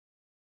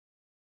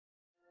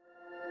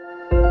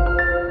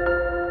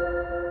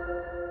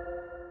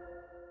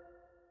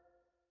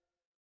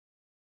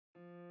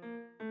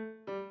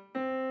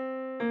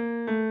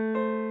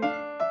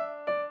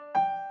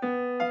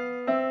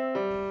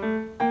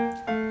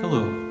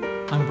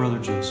Hello, I'm Brother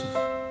Joseph.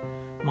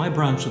 My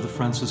branch of the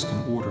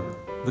Franciscan order,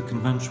 the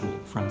conventual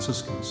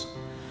Franciscans,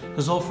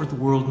 has offered the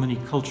world many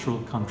cultural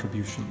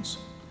contributions,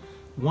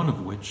 one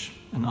of which,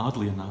 and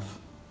oddly enough,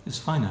 is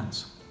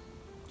finance.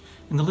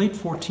 In the late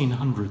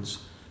 1400s,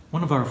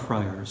 one of our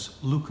friars,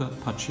 Luca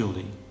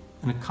Pacioli,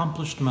 an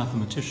accomplished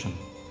mathematician,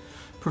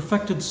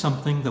 perfected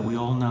something that we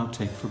all now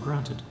take for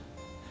granted.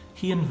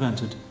 He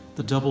invented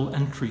the double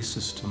entry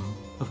system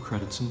of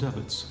credits and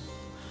debits,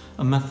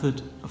 a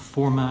method, a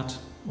format,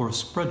 or a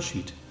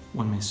spreadsheet,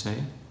 one may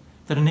say,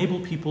 that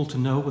enabled people to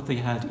know what they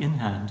had in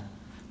hand,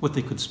 what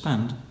they could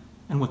spend,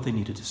 and what they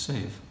needed to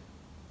save.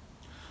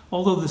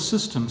 Although this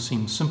system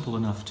seems simple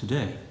enough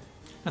today,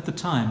 at the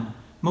time,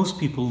 most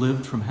people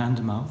lived from hand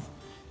to mouth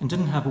and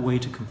didn't have a way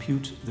to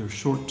compute their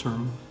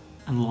short-term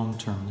and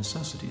long-term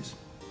necessities.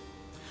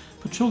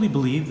 Pacioli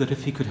believed that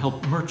if he could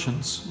help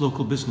merchants,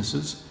 local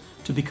businesses,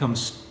 to become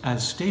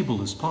as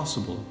stable as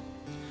possible,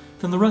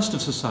 then the rest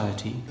of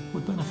society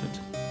would benefit.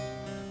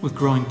 With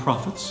growing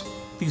profits,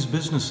 these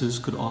businesses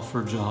could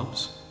offer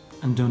jobs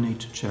and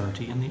donate to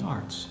charity and the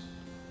arts.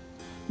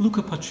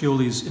 Luca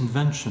Pacioli's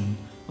invention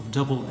of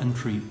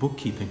double-entry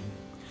bookkeeping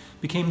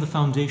became the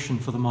foundation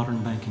for the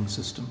modern banking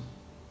system,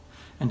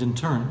 and in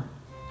turn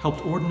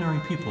helped ordinary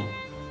people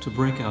to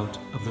break out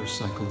of their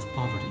cycle of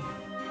poverty.